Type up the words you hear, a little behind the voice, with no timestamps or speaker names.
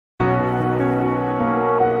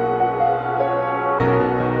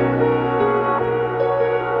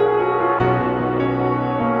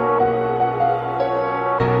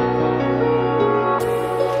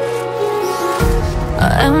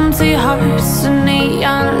Empty hearts and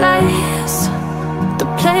neon lights,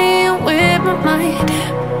 they're playing with my mind.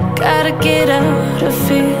 Gotta get out of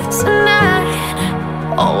here tonight.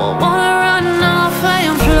 Oh, I wanna run off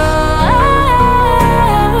and fly,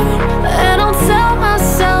 and I'll tell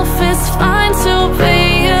myself it's fine to be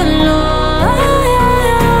alone,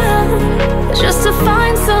 just to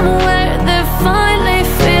find somewhere that finally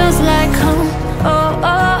feels like home. Oh,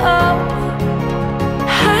 oh, oh.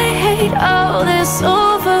 I hate all this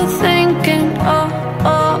overthinking. Oh,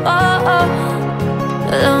 oh, oh, oh.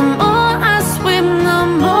 The more I swim, the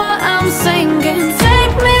more I'm sinking.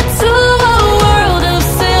 Take me to a world of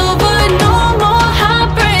silver. No more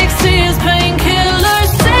heartbreaks, tears,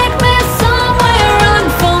 painkillers. Take me somewhere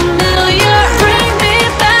unfamiliar. Bring me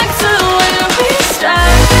back to where we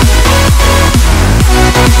started.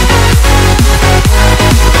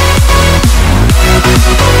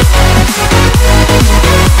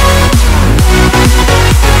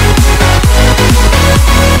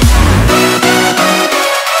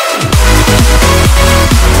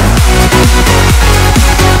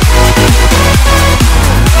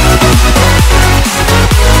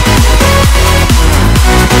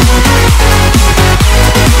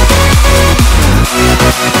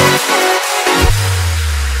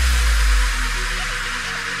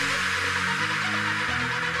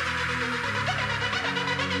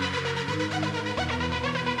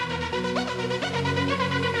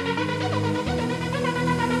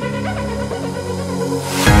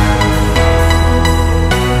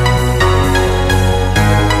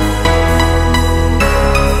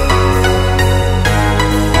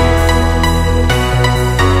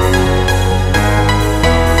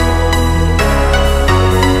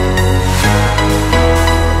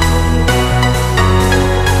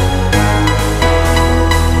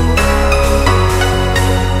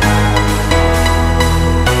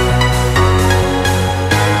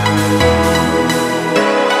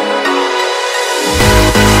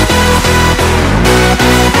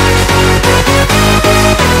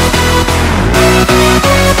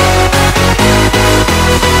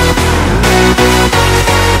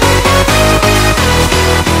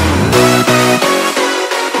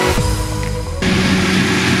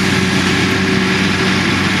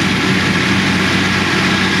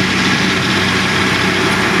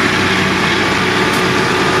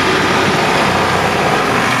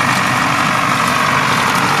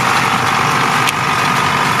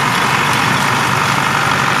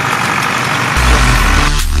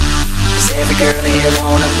 Girl here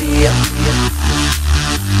wanna be a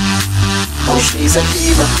oh, she's a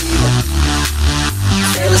diva.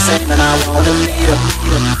 Feel the same and I wanna meet her.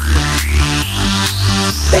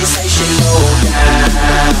 They say she low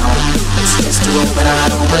down, it's just true but I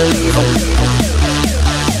don't believe her.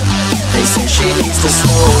 They say she needs to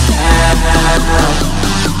slow down,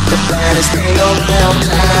 the baddest thing around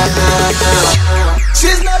town.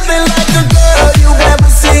 She's nothing like a girl you've ever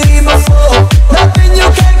seen before. Nothing you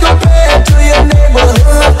can compare to your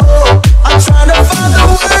neighborhood. Oh, I'm trying to find